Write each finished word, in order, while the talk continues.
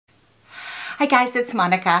Hi guys, it's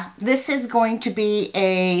Monika. This is going to be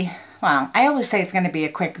well, I always say it's going to be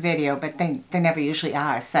a quick video, but they never usually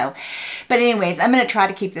are. So, but anyways, I'm going to try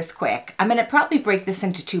to keep this quick. I'm going to probably break this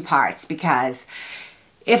into two parts because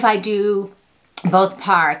if I do both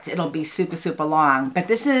parts, it'll be super long. But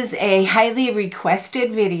this is a highly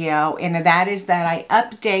requested video, and that is that I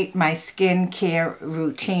update my skincare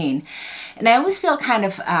routine. And I always feel kind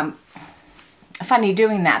of funny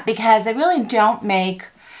doing that because I really don't make,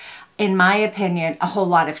 in my opinion, a whole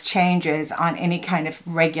lot of changes on any kind of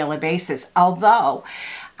regular basis. Although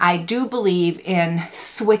I do believe in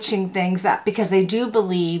switching things up because I do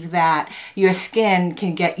believe that your skin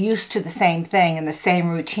can get used to the same thing and the same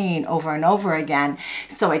routine over and over again.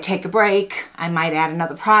 So I take a break, I might add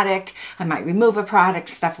another product, I might remove a product,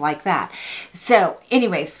 stuff like that. So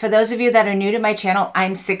anyways, for those of you that are new to my channel,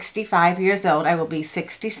 I'm 65 years old. I will be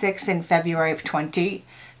 66 in February of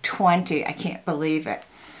 2020. I can't believe it.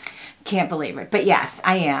 Can't believe it, but yes,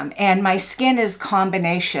 I am. And my skin is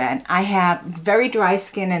combination. I have very dry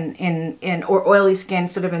skin or oily skin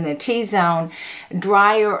sort of in the T-zone,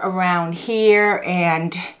 drier around here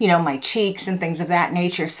and, you know, my cheeks and things of that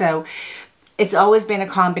nature. So it's always been a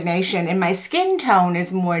combination, and my skin tone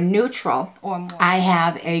is more neutral, or more, I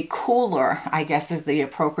have a cooler, I guess is the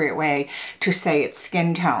appropriate way to say it,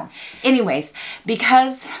 skin tone. Anyways,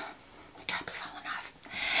 because my top's falling off.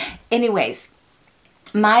 Anyways,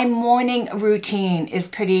 my morning routine is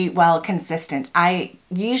pretty well consistent. I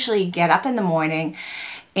usually get up in the morning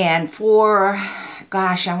and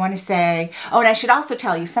I want to say, oh, and I should also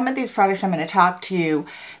tell you, some of these products I'm going to talk to you,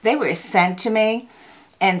 they were sent to me,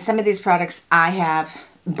 and some of these products I have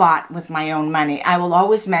bought with my own money. I will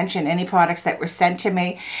always mention any products that were sent to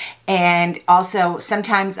me, and also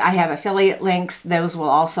sometimes I have affiliate links. Those will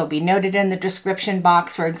also be noted in the description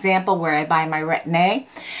box. For example, where I buy my Retin-a,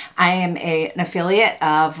 I am an affiliate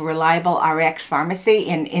of Reliable RX Pharmacy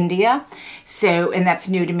in India. So, and that's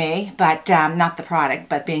new to me, but not the product,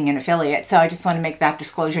 but being an affiliate. So I just want to make that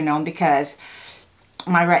disclosure known because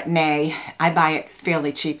my Retin-a, I buy it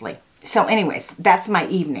fairly cheaply. So anyways, that's my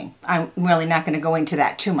evening. I'm really not going to go into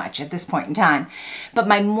that too much at this point in time. But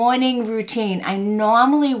my morning routine, I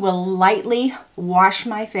normally will lightly wash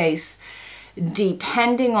my face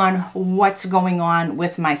depending on what's going on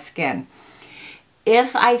with my skin.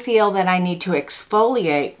 If I feel that I need to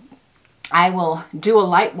exfoliate, I will do a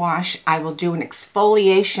light wash, I will do an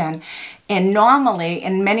exfoliation, and normally,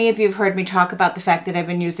 and many of you have heard me talk about the fact that I've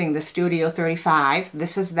been using the Studio 35.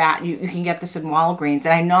 This is that. You can get this in Walgreens,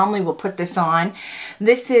 and I normally will put this on.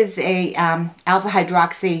 This is a alpha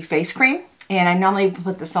hydroxy face cream, and I normally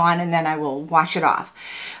put this on and then I will wash it off.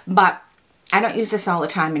 But I don't use this all the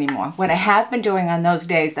time anymore. What I have been doing on those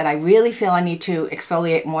days that I really feel I need to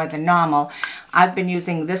exfoliate more than normal, I've been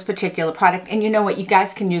using this particular product. And you know what? You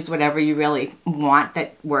guys can use whatever you really want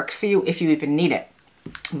that works for you if you even need it.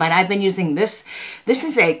 But I've been using this. This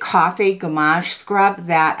is a coffee gommage scrub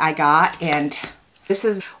that I got, and this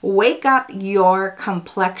is Wake Up Your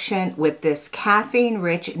Complexion with this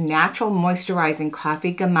caffeine-rich, natural moisturizing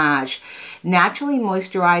coffee gommage. Naturally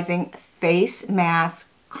moisturizing face mask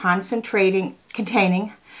containing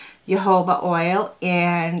jojoba oil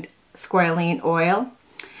and squalene oil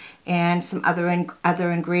and some other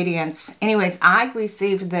ingredients. Anyways, I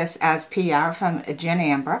received this as PR from Jen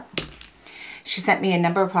Amber. She sent me a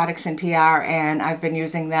number of products in PR, and I've been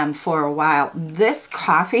using them for a while. This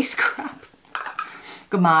coffee scrub,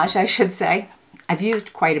 gommage I should say, I've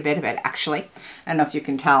used quite a bit of it actually. I don't know if you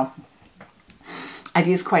can tell. I've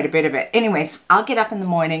used quite a bit of it. Anyways, I'll get up in the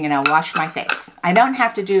morning and I'll wash my face. I don't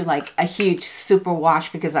have to do like a huge super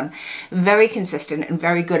wash because I'm very consistent and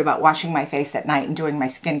very good about washing my face at night and doing my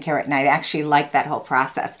skincare at night. I actually like that whole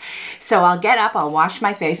process. So I'll get up, I'll wash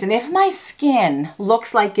my face, and if my skin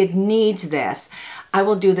looks like it needs this, I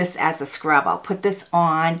will do this as a scrub. I'll put this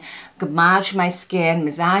on, gommage my skin,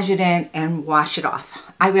 massage it in, and wash it off.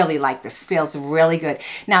 I really like this. Feels really good.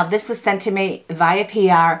 Now, this was sent to me via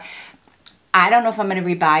PR. I don't know if I'm going to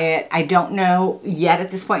rebuy it. I don't know yet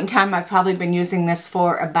at this point in time. I've probably been using this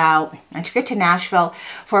for about, I took it to Nashville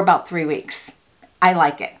for about 3 weeks. I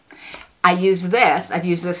like it. I've used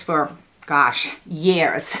this for, gosh,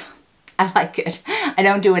 years. I like it. I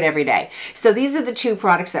don't do it every day. So these are the two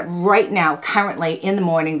products that right now, currently in the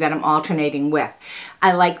morning, that I'm alternating with.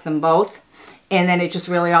 I like them both. And then it just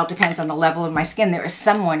really all depends on the level of my skin. There are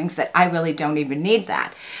some mornings that I really don't even need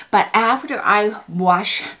that. But after I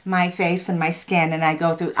wash my face and my skin and I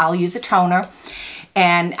go through, I'll use a toner.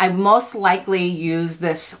 And I most likely use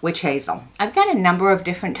this witch hazel. I've got a number of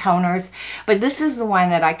different toners, but this is the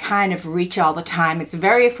one that I kind of reach all the time. It's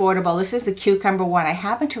very affordable. This is the cucumber one. I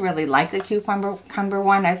happen to really like the cucumber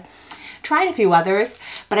one. I've Tried a few others,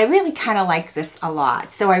 but I really kind of like this a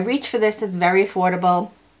lot. So I reached for this. It's very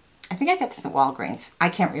affordable. I think I got this at Walgreens. I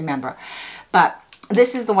can't remember. But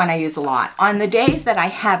this is the one I use a lot. On the days that I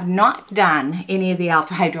have not done any of the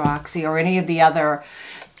alpha hydroxy or any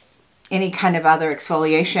kind of other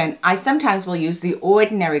exfoliation, I sometimes will use the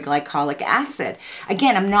ordinary glycolic acid.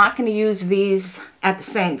 Again, I'm not going to use these at the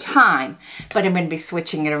same time, but I'm going to be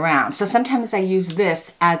switching it around. So sometimes I use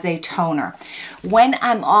this as a toner. When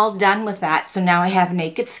I'm all done with that, so now I have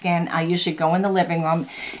naked skin, I usually go in the living room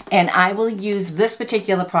and I will use this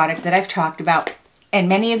particular product that I've talked about. And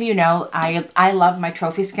many of you know I love my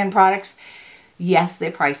Trophy Skin products. Yes,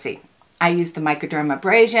 they're pricey. I use the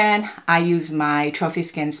microdermabrasion, I use my Trophy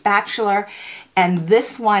Skin spatula, and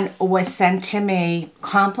this one was sent to me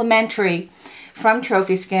complimentary from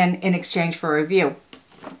Trophy Skin in exchange for a review.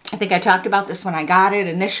 I think I talked about this when I got it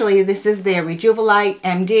initially. This is their Rejuvelite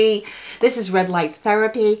MD. This is red light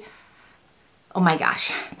therapy. Oh my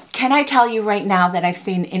gosh. Can I tell you right now that I've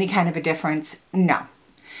seen any kind of a difference? No.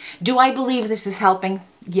 Do I believe this is helping?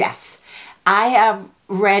 Yes. I have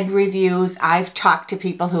read reviews. I've talked to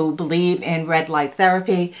people who believe in red light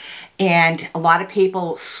therapy, and a lot of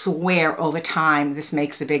people swear over time this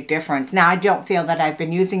makes a big difference. Now, I don't feel that I've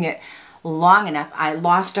been using it long enough. I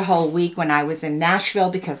lost a whole week when I was in Nashville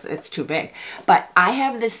because it's too big. But I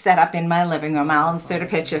have this set up in my living room. I'll insert a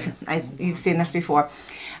picture. You've seen this before.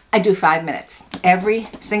 I do 5 minutes. Every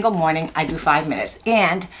single morning I do 5 minutes.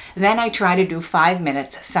 And then I try to do 5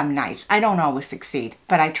 minutes some nights. I don't always succeed,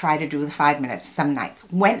 but I try to do the 5 minutes some nights.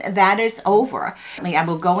 When that is over, I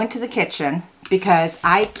will go into the kitchen because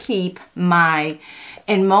I keep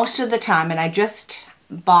and most of the time, and I just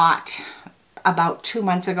bought about 2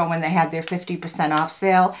 months ago when they had their 50% off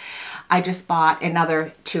sale, I just bought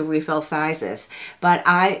another 2 refill sizes. But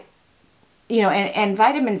and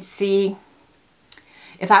vitamin C,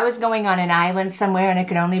 if I was going on an island somewhere and I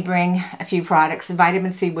could only bring a few products,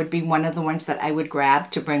 vitamin C would be one of the ones that I would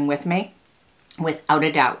grab to bring with me, without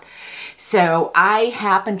a doubt. So I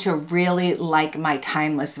happen to really like my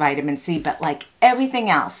Timeless vitamin C, but like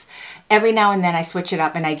everything else, every now and then I switch it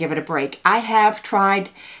up and I give it a break. I have tried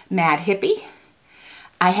Mad Hippie.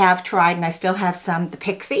 I have tried, and I still have some, the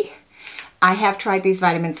Pixie. I have tried these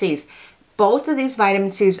vitamin Cs. Both of these vitamin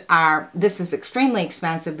Cs this is extremely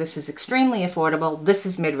expensive, this is extremely affordable, this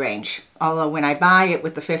is mid-range. Although when I buy it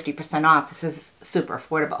with the 50% off, this is super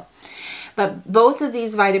affordable. But both of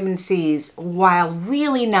these vitamin Cs, while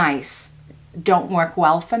really nice, don't work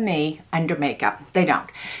well for me under makeup. They don't.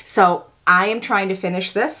 So I am trying to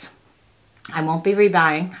finish this. I won't be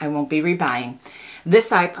rebuying. I won't be rebuying.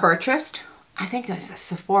 This I purchased. I think it was a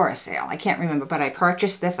Sephora sale. I can't remember, but I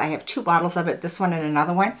purchased this. I have 2 bottles of it, this one and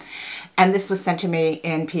another one. And this was sent to me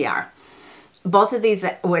in PR. Both of these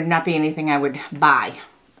would not be anything I would buy.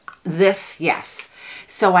 This, yes.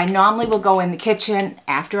 So I normally will go in the kitchen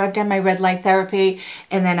after I've done my red light therapy,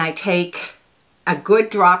 and then I take a good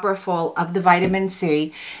dropper full of the vitamin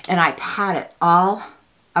C and I pat it all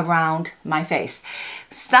around my face.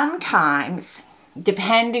 Sometimes,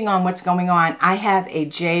 depending on what's going on, I have a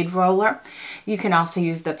jade roller. You can also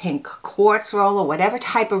use the pink quartz roller, whatever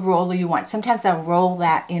type of roller you want. Sometimes I'll roll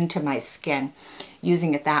that into my skin,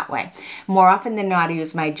 using it that way. More often than not, I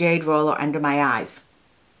use my jade roller under my eyes.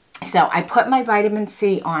 So I put my vitamin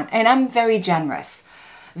C on, and I'm very generous.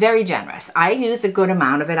 Very generous. I use a good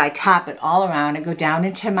amount of it. I tap it all around and go down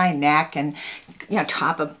into my neck and,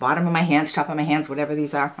 top of bottom of my hands, top of my hands, whatever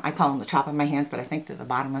these are. I call them the top of my hands, but I think they're the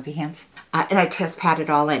bottom of your hands. And I just pat it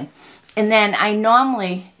all in. And then I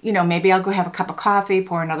normally, maybe I'll go have a cup of coffee,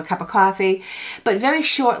 pour another cup of coffee. But very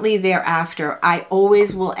shortly thereafter, I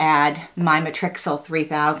always will add my Matrixyl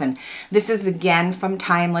 3000. This is again from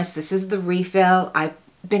Timeless. This is the refill. I've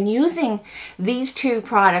been using these 2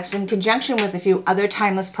 products in conjunction with a few other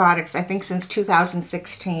Timeless products, I think since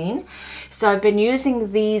 2016. So I've been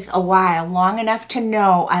using these a while, long enough to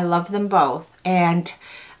know I love them both. And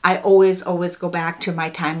I always go back to my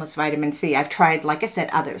Timeless vitamin C. I've tried, like I said,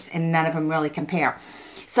 others, and none of them really compare.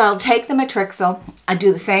 So I'll take the Matrixyl, I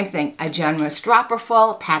do the same thing, a generous dropper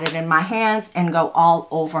full, pat it in my hands, and go all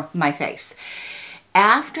over my face.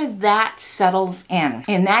 After that settles in,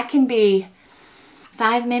 and that can be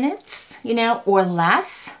 5 minutes, or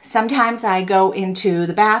less. Sometimes I go into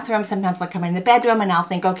the bathroom, sometimes I'll come in the bedroom and I'll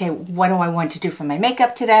think, okay, what do I want to do for my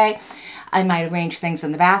makeup today? I might arrange things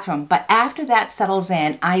in the bathroom. But after that settles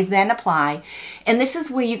in, I then apply, and this is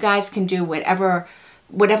where you guys can do whatever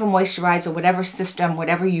moisturizer, whatever system,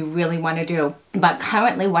 whatever you really want to do. But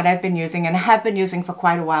currently what I've been using, and I have been using for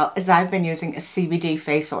quite a while, is I've been using a CBD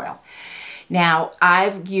face oil. Now,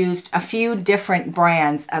 I've used a few different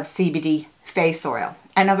brands of CBD face oil.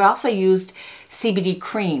 And I've also used CBD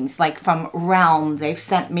creams, like from Realm. They've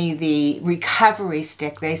sent me the recovery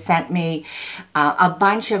stick. They sent me a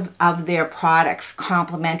bunch of their products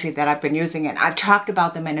complimentary that I've been using, and I've talked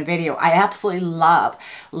about them in a video. I absolutely love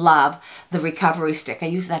the recovery stick. I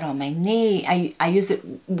use that on my knee. I use it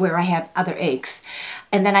where I have other aches.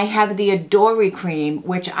 And then I have the Adore cream,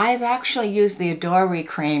 which I've actually used the Adore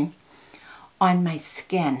cream on my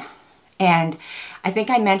skin. And I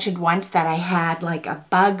think I mentioned once that I had like a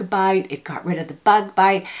bug bite. It got rid of the bug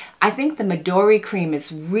bite. I think the Midori cream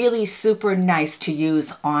is really super nice to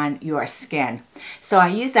use on your skin. So I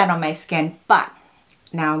use that on my skin, but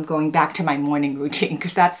now I'm going back to my morning routine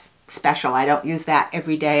because that's special. I don't use that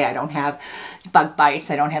every day. I don't have bug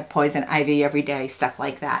bites. I don't have poison ivy every day, stuff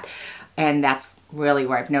like that. And that's really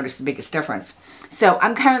where I've noticed the biggest difference. So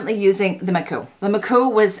I'm currently using the Maku. The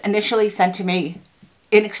Maku was initially sent to me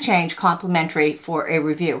in exchange complimentary for a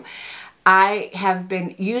review. I have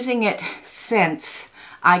been using it since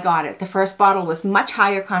I got it. The first bottle was much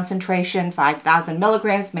higher concentration, 5,000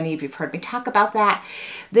 milligrams. Many of you have heard me talk about that.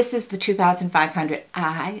 This is the 2,500.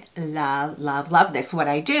 I love this. What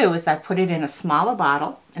I do is I put it in a smaller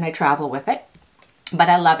bottle and I travel with it, but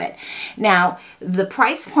I love it. Now, the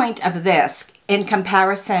price point of this in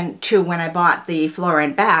comparison to when I bought the Flora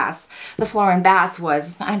and Bass, the Flora and Bass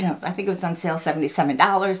was, I think it was on sale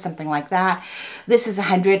 $77, something like that. This is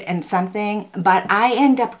 100 and something, but I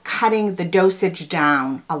end up cutting the dosage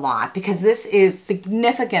down a lot because this is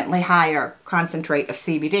significantly higher concentrate of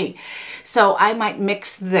CBD. So I might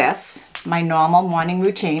mix this, my normal morning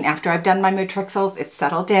routine, after I've done my Matrixels, it's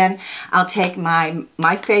settled in. I'll take my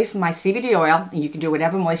face, my CBD oil, and you can do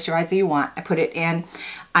whatever moisturizer you want. I put it in.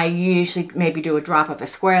 I usually maybe do a drop of a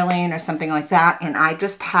squalane or something like that, and I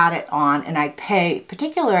just pat it on, and I pay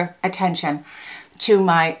particular attention to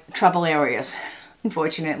my trouble areas.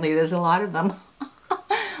 Unfortunately, there's a lot of them.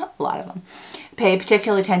 A lot of them. Pay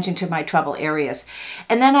particular attention to my trouble areas.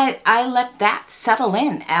 And then I let that settle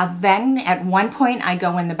in. Then at one point I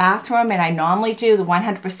go in the bathroom and I normally do the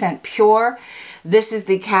 100% pure. This is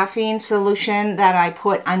the caffeine solution that I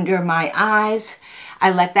put under my eyes.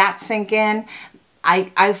 I let that sink in.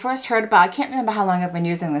 I first heard about, I can't remember how long I've been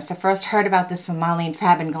using this. I first heard about this from Marlene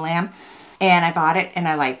Fab and Glam, and I bought it and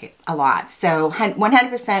I like it a lot. So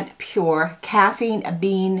 100% pure caffeine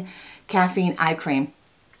eye cream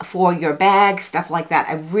for your bag, stuff like that.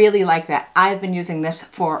 I really like that. I've been using this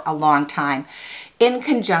for a long time in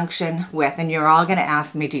conjunction with, and you're all going to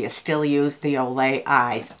ask me, do you still use the Olay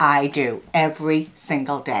eyes? I do, every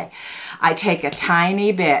single day. I take a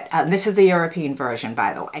tiny bit, this is the European version,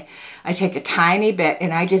 by the way. I take a tiny bit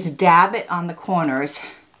and I just dab it on the corners,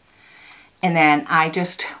 and then I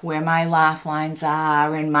just, where my laugh lines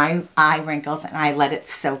are and my eye wrinkles, and I let it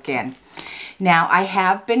soak in. Now I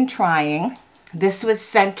have been trying, this was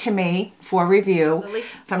sent to me for review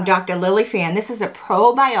from Dr. Lily Fan. This is a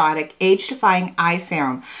probiotic age-defying eye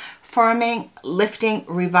serum, firming, lifting,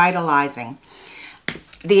 revitalizing.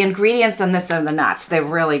 The ingredients on this are the nuts. They're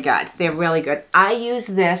really good. They're really good. I use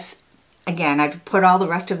this, again, I've put all the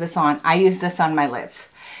rest of this on. I use this on my lids.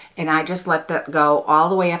 And I just let that go all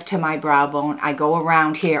the way up to my brow bone. I go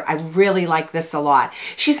around here. I really like this a lot.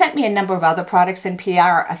 She sent me a number of other products in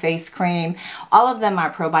PR, a face cream. All of them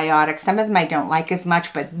are probiotics. Some of them I don't like as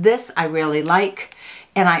much, but this I really like.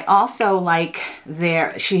 And I also like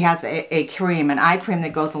she has a cream, an eye cream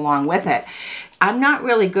that goes along with it. I'm not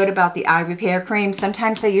really good about the eye repair cream.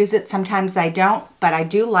 Sometimes I use it, sometimes I don't, but I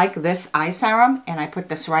do like this eye serum, and I put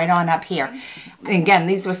this right on up here. And again,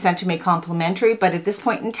 these were sent to me complimentary, but at this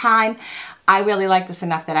point in time, I really like this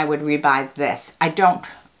enough that I would rebuy this.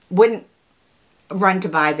 Wouldn't run to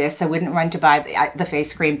buy this. I wouldn't run to buy the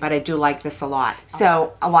face cream, but I do like this a lot.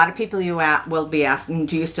 So a lot of people will be asking,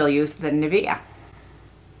 do you still use the Nivea?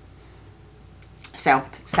 So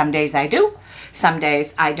some days I do. Some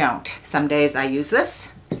days I don't. Some days I use this,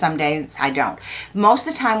 some days I don't. Most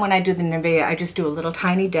of the time when I do the Nivea, I just do a little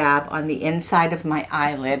tiny dab on the inside of my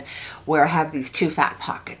eyelid where I have these two fat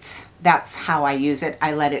pockets. That's how I use it.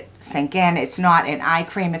 I let it sink in. It's not an eye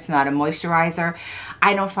cream. It's not a moisturizer.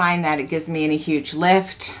 I don't find that it gives me any huge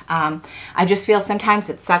lift. I just feel sometimes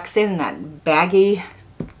it sucks in that baggy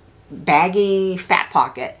fat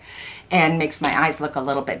pocket and makes my eyes look a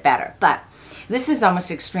little bit better. But this is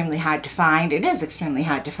almost extremely hard to find. It is extremely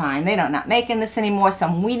hard to find. They're not making this anymore, so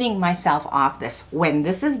I'm weaning myself off this. When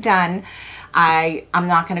this is done, I'm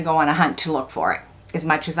not going to go on a hunt to look for it as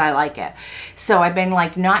much as I like it. So I've been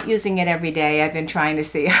like not using it every day. I've been trying to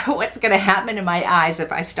see what's going to happen to my eyes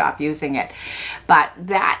if I stop using it. But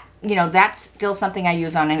that you know, that's still something I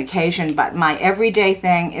use on an occasion, but my everyday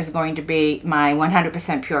thing is going to be my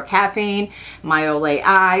 100% pure caffeine, my Olay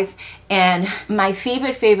eyes, and my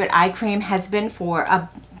favorite eye cream has been for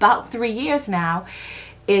about 3 years now,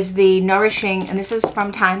 is the Nourishing, and this is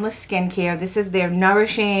from Timeless Skincare. This is their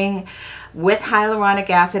Nourishing with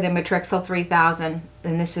hyaluronic acid and Matrixyl 3000,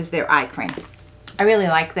 and this is their eye cream. I really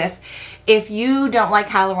like this. If you don't like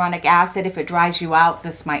hyaluronic acid, if it dries you out,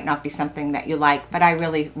 this might not be something that you like, but I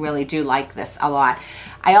really do like this a lot.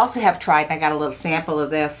 I also have tried, and I got a little sample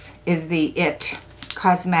of this, is the IT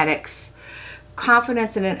Cosmetics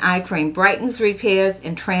Confidence in an Eye Cream. Brightens, repairs,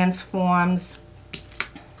 and transforms.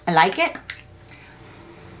 I like it.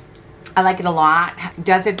 I like it a lot.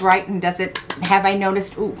 Does it brighten? Does it, have I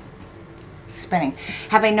noticed, ooh, spinning.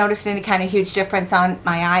 Have I noticed any kind of huge difference on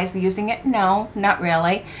my eyes using it? No, not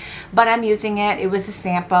really. But I'm using it. It was a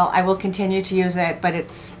sample. I will continue to use it, but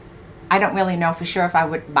it's, I don't really know for sure if I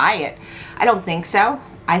would buy it. I don't think so.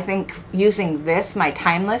 I think using this, my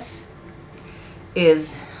Timeless,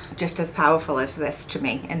 is just as powerful as this to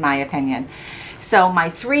me, in my opinion. So my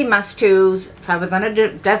 3 must-dos, if I was on a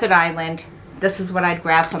desert island, this is what I'd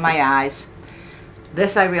grab for my eyes.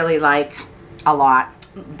 This I really like a lot.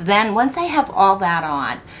 Then once I have all that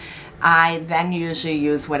on, I then usually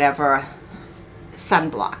use whatever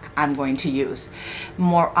sunblock I'm going to use.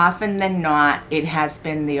 More often than not, it has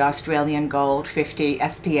been the Australian Gold 50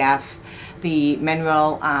 SPF, the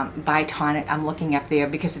Mineral Bitonic. I'm looking up there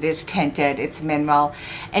because it is tinted, it's mineral,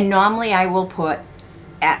 and normally I will put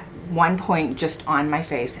at one point just on my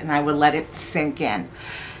face and I will let it sink in.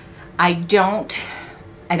 I don't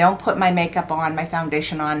put my makeup on, my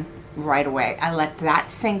foundation on right away. I let that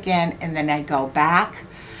sink in, and then I go back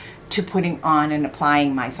to putting on and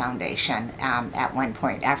applying my foundation at one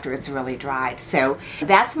point after it's really dried. So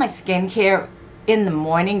that's my skincare in the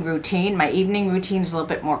morning routine. My evening routine is a little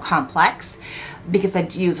bit more complex because I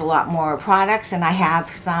use a lot more products, and I have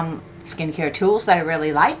some skincare tools that I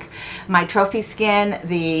really like. My Trophy Skin,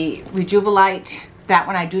 the Rejuvelite, that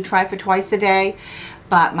one I do try for twice a day.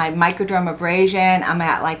 But my microdermabrasion, I'm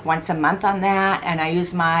at like once a month on that, and I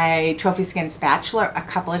use my Trophy Skin spatula a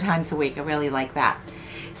couple of times a week. I really like that.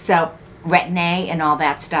 So Retin-a and all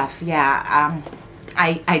that stuff, yeah.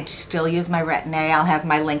 I still use my Retin-a. I'll have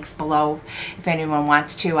my links below if anyone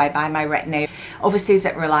wants to. I buy my Retin-a overseas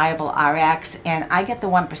at Reliable RX, and I get the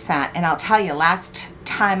 1%. And I'll tell you, last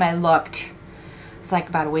time I looked, it's like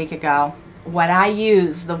about a week ago, what I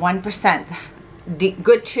use, the 1%,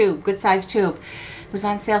 good tube, good size tube, was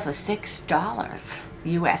on sale for $6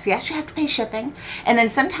 US. Yes, you have to pay shipping, and then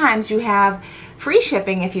sometimes you have free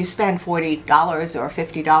shipping if you spend $40 or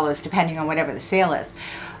 $50 depending on whatever the sale is.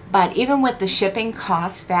 But even with the shipping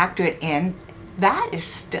costs factored in, that is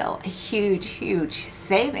still a huge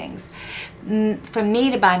savings. For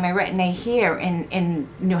me to buy my Retin-a here in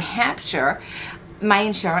New Hampshire, my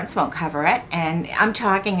insurance won't cover it, and I'm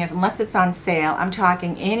talking, unless it's on sale, I'm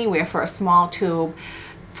talking anywhere for a small tube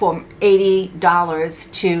from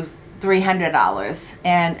 $80 to $300,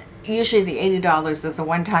 and usually the $80 is a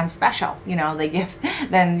one-time special. You know, they give,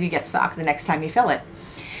 then you get stock the next time you fill it.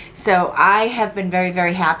 So I have been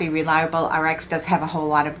very happy. Reliable RX does have a whole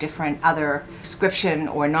lot of different other prescription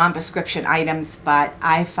or non-prescription items, but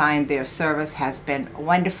I find their service has been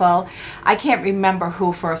wonderful. I can't remember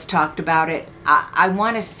who first talked about it. I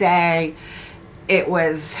want to say it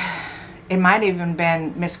might have even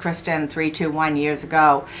been Miss Kristen 321 years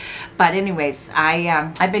ago. But anyways,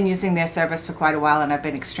 I've been using their service for quite a while, and I've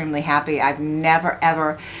been extremely happy. I've never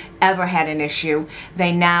ever had an issue.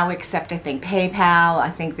 They now accept, I think, PayPal. I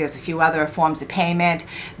think there's a few other forms of payment.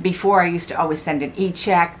 Before, I used to always send an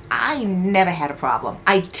e-check. I never had a problem.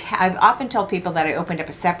 I've often told people that I opened up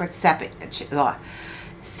a separate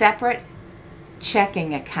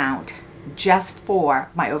checking account just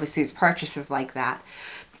for my overseas purchases like that.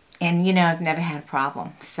 And, you know, I've never had a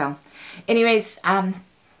problem. So, anyways,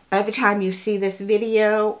 by the time you see this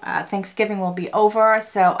video, Thanksgiving will be over.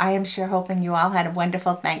 So, I am sure hoping you all had a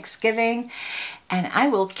wonderful Thanksgiving. And I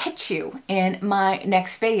will catch you in my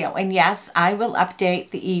next video. And yes, I will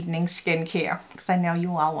update the evening skincare, because I know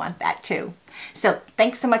you all want that too. So,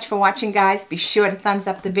 thanks so much for watching, guys. Be sure to thumbs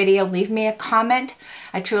up the video. Leave me a comment.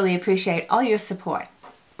 I truly appreciate all your support.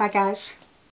 Bye, guys.